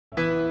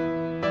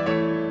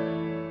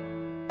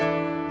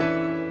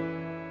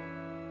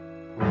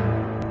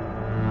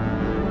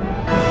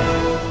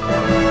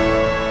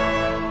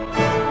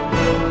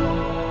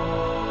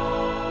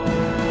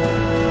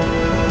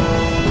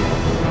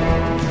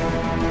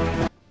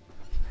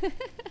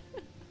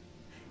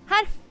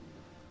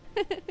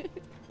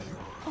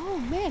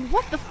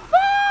what the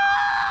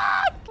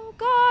fuck? Oh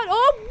god.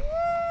 Oh,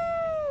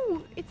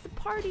 woo! It's a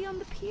party on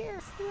the pier.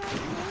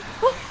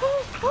 Oh,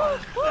 oh, oh,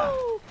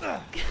 oh. I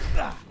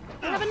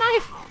have a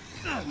knife.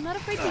 I'm not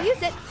afraid to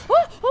use it.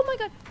 Oh, oh my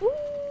god.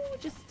 Ooh,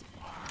 just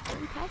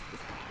going past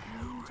this guy.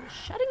 Just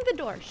shutting the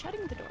door.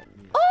 Shutting the door.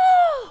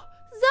 Oh,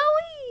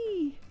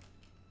 Zoe.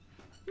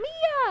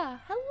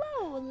 Mia.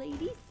 Hello,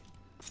 ladies.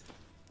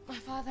 My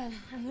father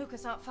and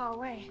Lucas aren't far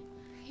away.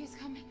 He's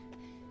coming.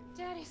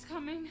 Daddy's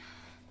coming.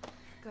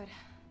 Good.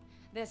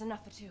 There's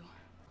enough for two.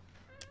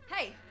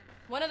 Hey,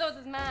 one of those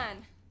is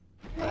mine.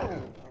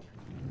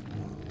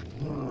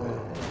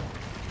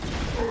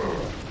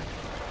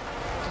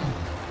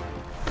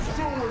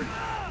 Zoe!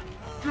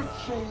 Get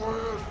your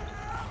ass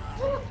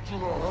back to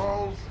the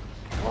house.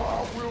 I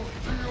will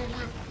deal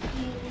with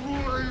you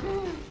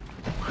later.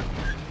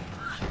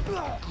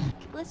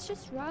 Let's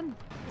just run.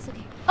 It's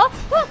okay. Oh,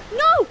 oh,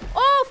 no!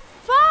 Oh,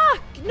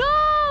 fuck!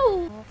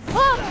 No!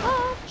 Oh,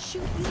 oh,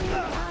 shoot me,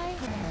 guy.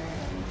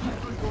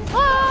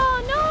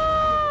 Oh, no!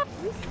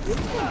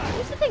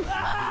 Where's the thing?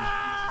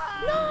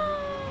 No!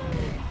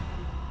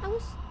 I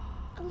was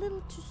a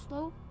little too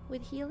slow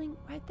with healing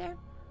right there.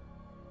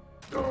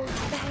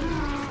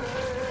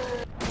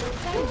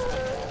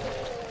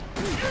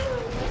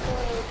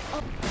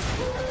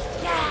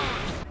 Yeah!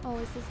 Oh,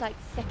 is this like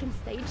second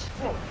stage?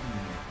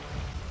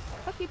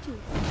 Fuck you too.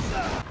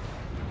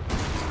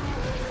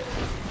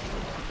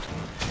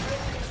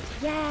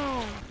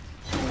 Yeah!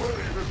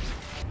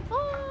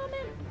 Oh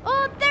man!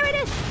 Oh, there it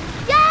is!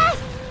 Yes!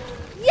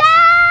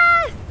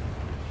 Yes!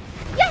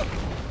 Yes!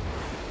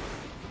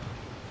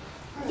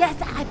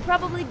 Yes, I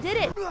probably did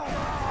it!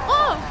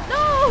 Oh,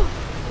 no!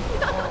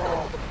 No!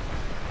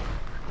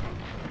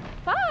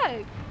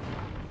 Fuck!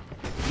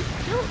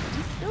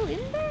 He's still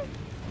in there?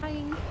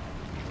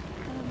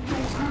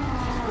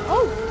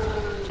 Oh!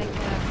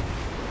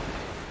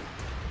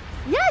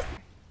 Yes!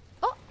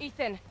 Oh!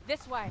 Ethan,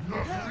 this way.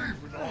 Not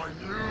leaving on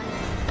you.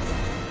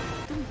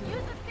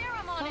 Use the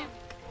serum on him.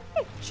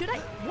 Hey, should I?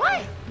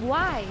 Why?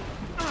 Why?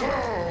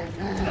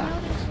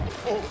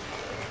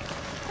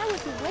 That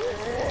was a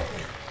waste.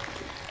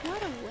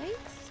 What a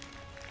waste.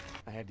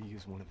 I had to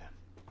use one of them.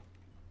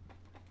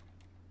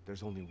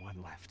 There's only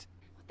one left.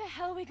 What the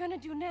hell are we gonna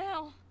do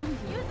now? Use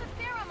the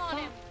serum on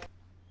him.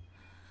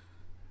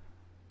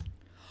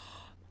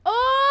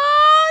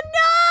 Oh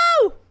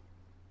no!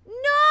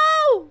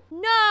 No!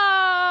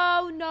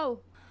 No! No!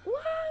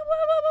 What?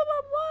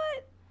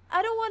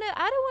 I don't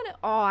wanna.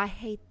 Oh, I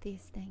hate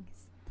these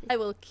things. I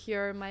will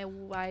cure my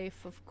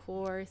wife, of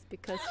course,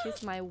 because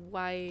she's my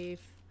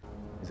wife.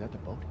 Is that the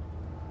boat?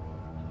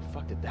 How the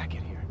fuck did that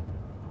get here?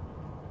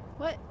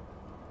 What?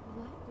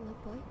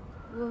 What boy?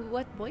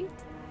 What boy?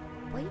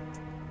 Wait.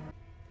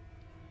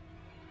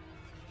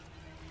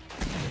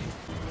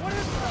 What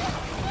is that?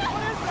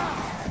 What is that?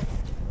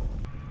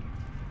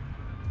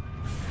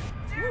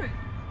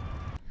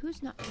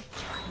 Who's not your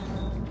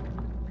child?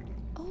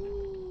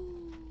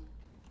 Oh,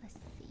 let's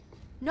see.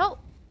 No.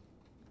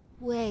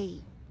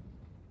 Wait.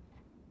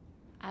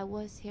 I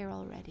was here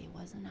already,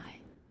 wasn't I?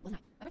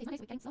 Wasn't I? My birthday's Monday,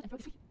 so we can sell and throw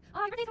this week. Oh,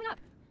 your birthday's coming up.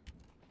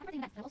 My birthday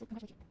next, and also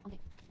congratulate you on day.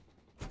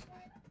 I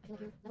feel like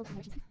you're level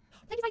congratulations.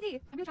 Thank you, Spicy.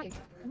 I'm really trying.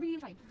 I'm really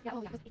trying. Yeah,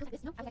 oh yeah, it goes like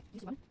this. No, I was like,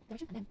 use one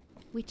direction, and then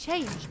we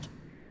changed.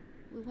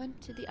 We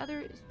went to the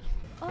other.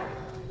 Oh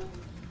no.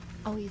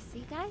 Oh, you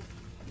see, guys?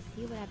 You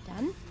see what I've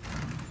done?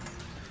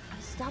 I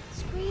stopped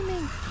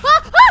screaming.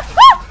 Ah! Ah!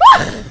 Ah!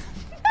 Ah!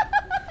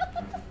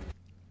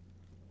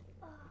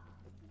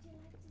 Would you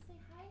like to say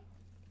hi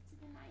to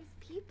the nice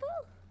people?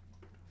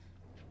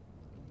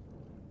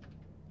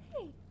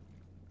 Hey,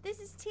 this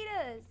is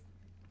Tita's.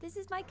 This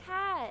is my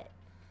cat.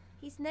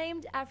 He's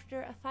named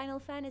after a Final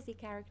Fantasy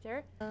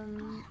character. Ah!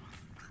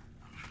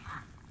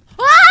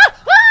 Ah!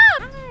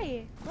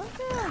 Hi,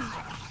 welcome.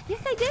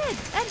 Yes, I did.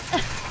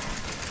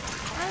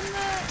 And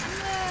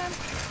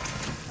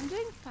I'm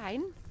doing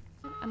fine.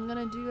 I'm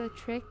gonna do a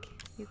trick,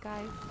 you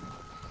guys.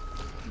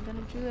 I'm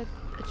gonna do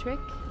a trick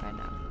right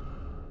now.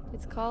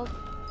 It's called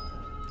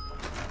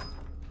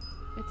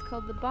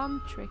the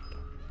bomb trick.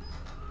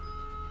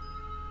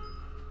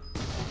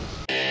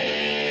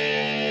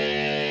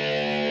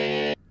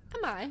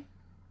 Am I?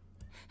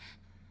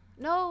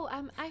 No,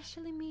 I'm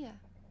actually Mia.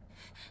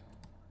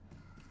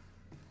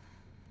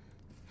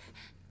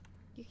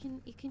 You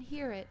can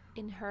hear it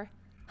in her.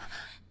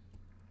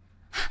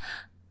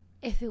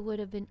 If it would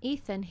have been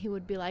Ethan, he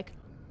would be like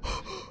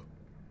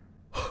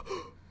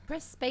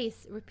press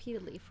space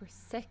repeatedly for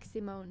sexy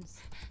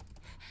moans.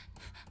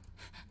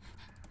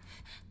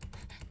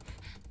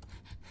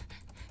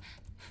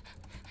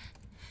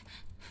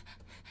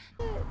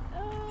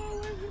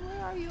 Oh,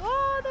 where are you?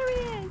 Oh, there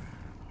he is.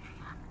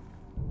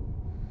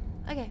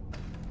 Okay.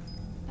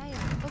 Fire.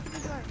 Open the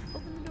door.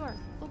 Open the door.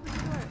 Open the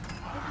door.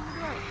 Open the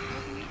door.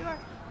 Open the door.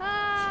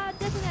 Ah,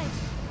 detonate.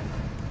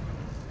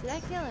 Did I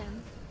kill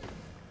him?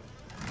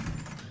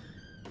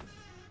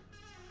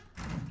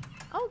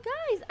 Oh,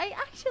 guys, I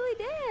actually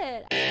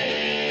did.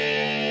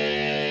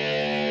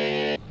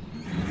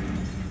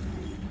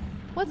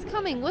 What's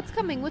coming? What's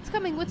coming? What's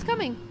coming? What's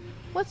coming?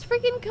 What's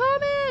freaking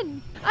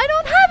coming? I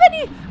don't have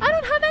any. I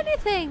don't have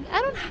anything.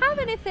 I don't have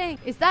anything.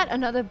 Is that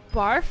another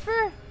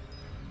barfer?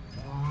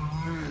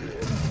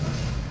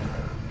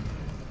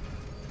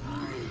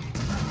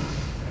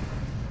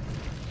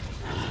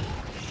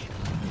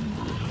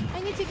 I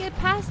need to get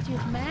past you,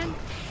 man.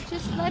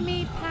 Just let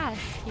me pass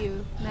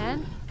you,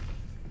 man.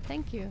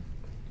 Thank you.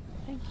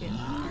 Thank you.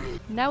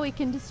 Now we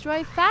can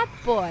destroy Fat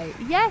Boy.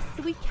 Yes,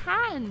 we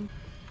can.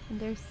 And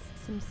there's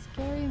some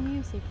scary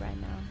music right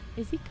now.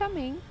 Is he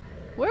coming?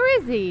 Where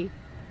is he?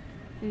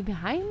 Is he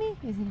behind me?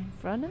 Is he in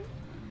front of me?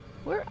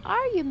 Where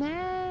are you,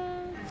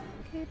 man?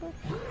 Okay, but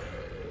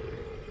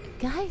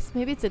guys,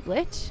 maybe it's a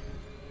glitch.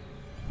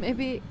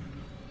 Maybe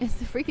it's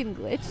a freaking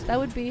glitch. That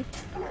would be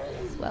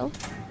as well.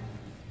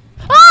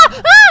 Ah!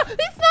 Ah!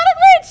 It's not a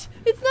glitch!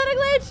 It's not a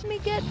glitch! Let me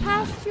get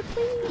past you,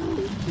 please.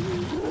 Please,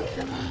 please,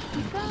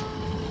 please,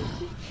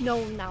 please.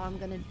 No, now I'm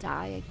gonna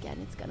die again.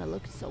 It's gonna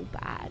look so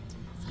bad.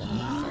 It's gonna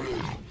look so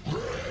bad.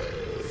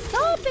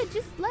 Stop it!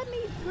 Just let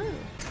me through.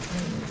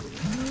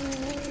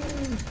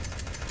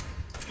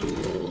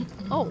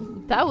 Oh,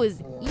 that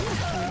was easy.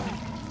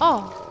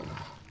 Oh,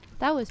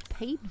 that was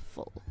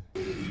painful.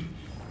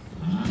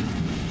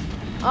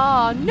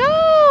 Oh,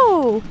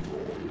 no!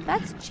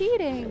 That's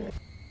cheating.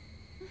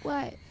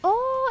 What?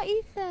 Oh,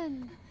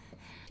 Ethan.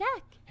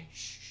 Jack. Hey,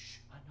 shh.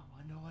 I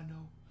know. I'm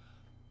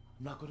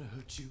not gonna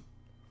hurt you.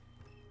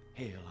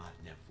 Hell, I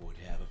never would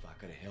have if I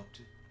could have helped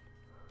it.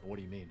 What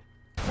do you mean?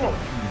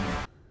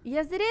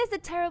 Yes, it is a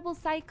terrible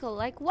cycle.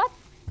 Like, what?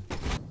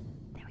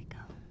 There we go.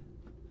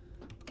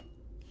 Okay.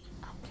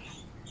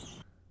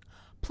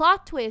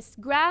 Plot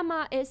twist.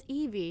 Grandma is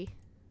Evie.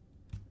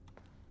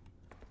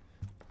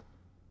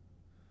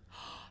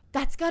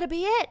 That's gotta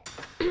be it.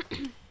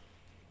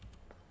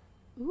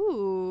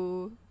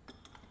 Ooh.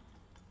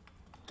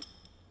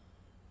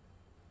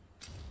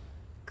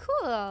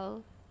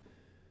 Cool.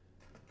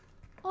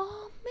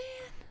 Oh,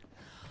 man.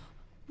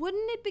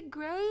 Wouldn't it be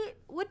great?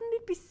 Wouldn't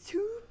it be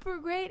super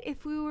great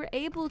if we were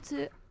able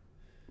to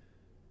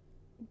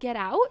get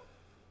out?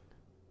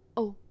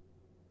 Oh,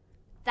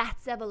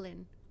 that's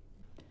Evelyn.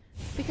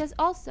 Because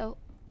also...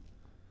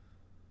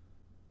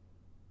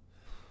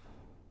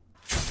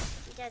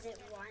 Does it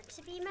want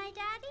to be my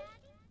daddy?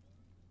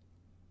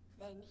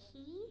 Then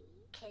he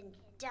can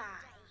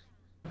die.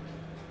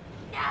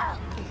 No!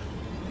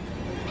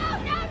 No,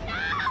 no, no!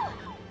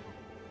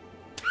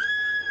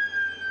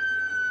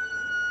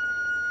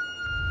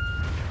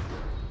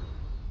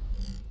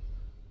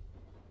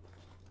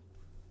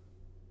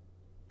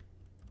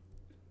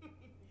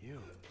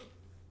 You.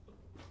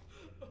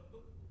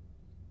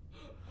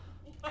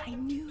 I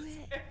knew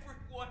it.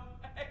 Everyone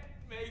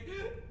hacked me.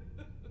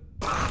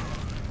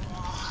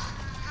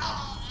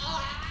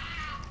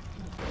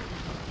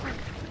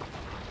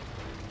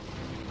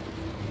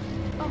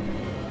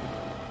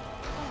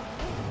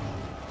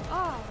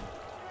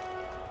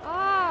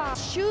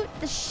 Shoot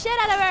the shit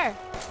out of her!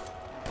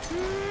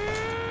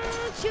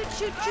 Shoot,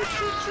 shoot, shoot,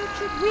 shoot, shoot,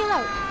 shoot.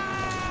 Reload.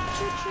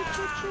 Shoot, shoot,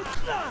 shoot, shoot.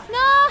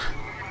 No!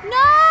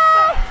 No!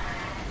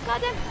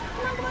 Goddamn.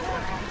 Come on, come on, come on.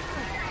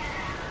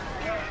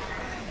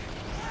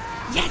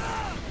 Yes!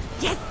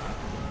 Yes!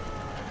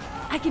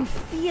 I can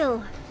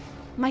feel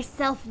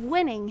myself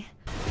winning.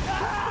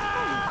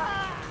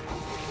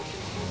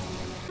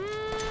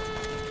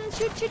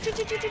 Shoot, shoot, shoot,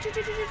 shoot, shoot, shoot, shoot,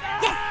 shoot, shoot.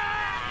 Yes!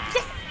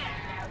 Yes!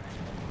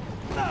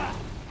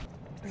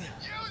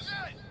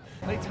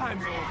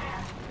 Playtime's over.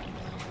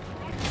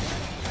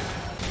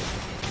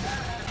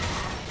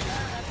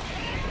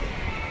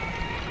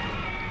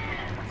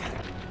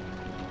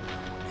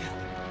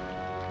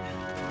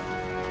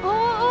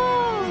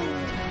 Oh!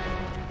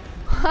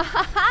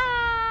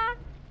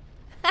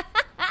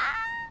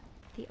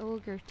 The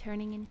ogre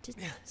turning into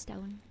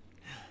stone.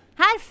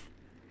 Harf!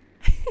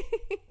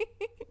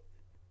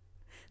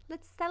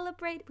 Let's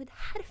celebrate with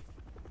Harf.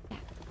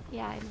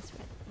 Yeah, I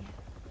misread.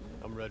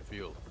 Yeah. I'm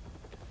Redfield.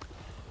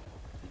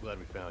 I'm glad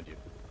we found you.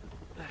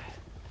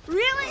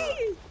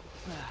 Really?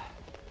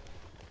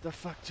 The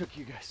fuck took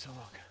you guys so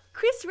long?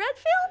 Chris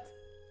Redfield?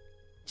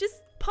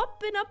 Just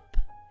popping up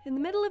in the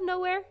middle of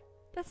nowhere?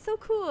 That's so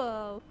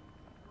cool.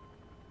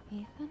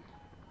 Ethan?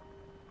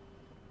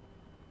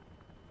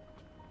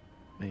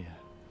 Mia.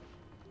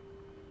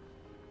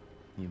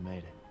 You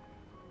made it.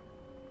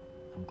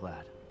 I'm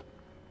glad.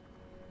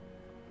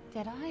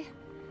 Did I?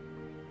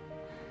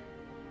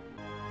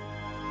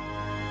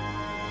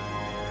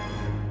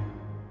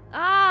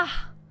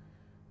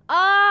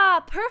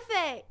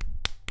 Perfect.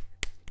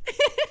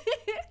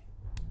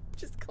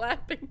 Just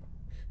clapping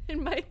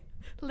in my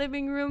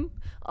living room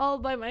all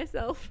by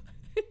myself.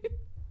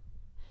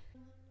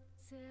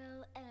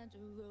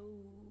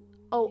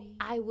 Oh,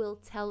 I will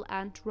tell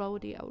Aunt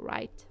Rodeo,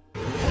 right?